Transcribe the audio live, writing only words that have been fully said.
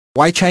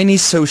Why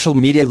Chinese social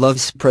media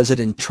loves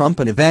President Trump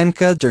and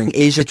Ivanka during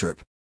Asia trip.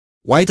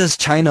 Why does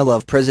China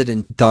love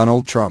President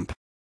Donald Trump?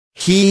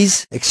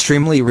 He's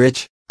extremely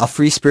rich, a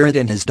free spirit,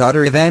 and his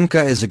daughter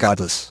Ivanka is a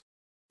goddess.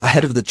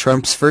 Ahead of the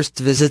Trump's first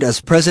visit as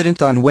president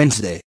on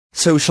Wednesday,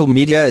 social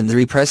media in the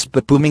repressed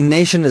but booming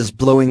nation is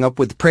blowing up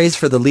with praise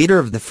for the leader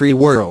of the free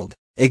world,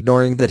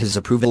 ignoring that his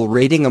approval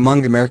rating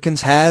among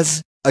Americans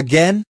has,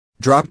 again,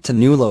 dropped to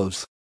new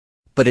lows.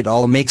 But it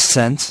all makes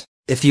sense,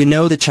 if you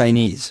know the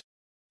Chinese.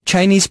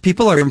 Chinese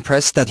people are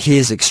impressed that he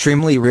is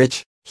extremely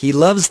rich, he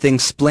loves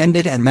things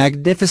splendid and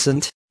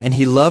magnificent, and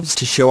he loves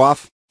to show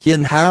off.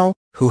 Yan Hao,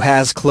 who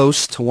has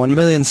close to 1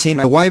 million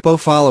Sina Weibo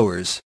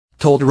followers,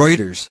 told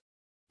Reuters.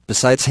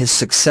 Besides his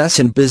success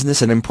in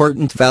business and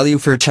important value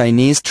for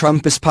Chinese,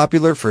 Trump is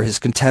popular for his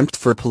contempt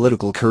for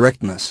political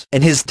correctness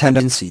and his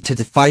tendency to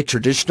defy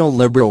traditional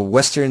liberal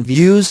Western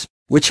views,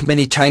 which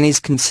many Chinese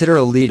consider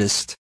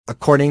elitist,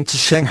 according to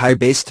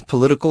Shanghai-based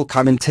political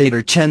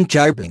commentator Chen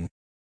Jiabing.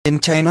 In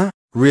China,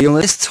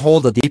 realists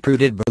hold a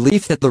deep-rooted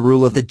belief that the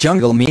rule of the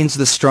jungle means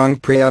the strong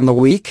prey on the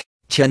weak,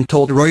 Chen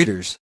told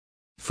Reuters.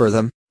 For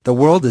them, the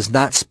world is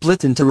not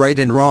split into right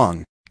and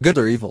wrong, good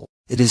or evil,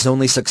 it is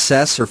only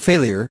success or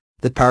failure,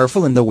 the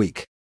powerful and the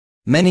weak.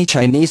 Many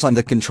Chinese on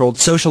the controlled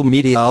social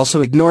media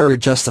also ignore or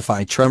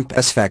justify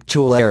Trump's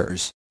factual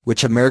errors,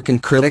 which American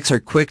critics are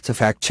quick to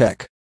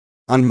fact-check.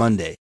 On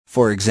Monday,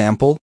 for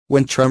example,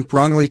 when Trump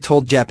wrongly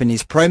told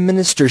Japanese Prime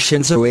Minister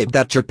Shinzo Abe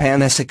that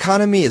Japan's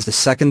economy is the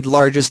second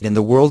largest in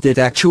the world, it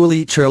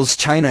actually trails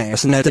China,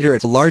 as an editor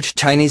at a large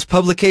Chinese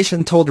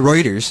publication told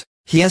Reuters.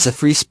 He has a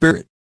free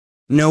spirit.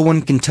 No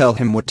one can tell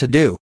him what to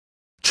do.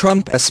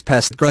 Trump's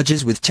past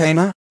grudges with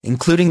China,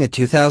 including a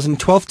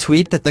 2012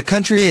 tweet that the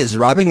country is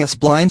robbing us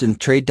blind in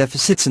trade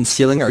deficits and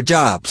stealing our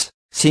jobs,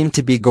 seem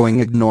to be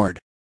going ignored.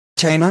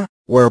 China,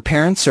 where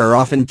parents are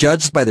often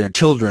judged by their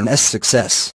children's success,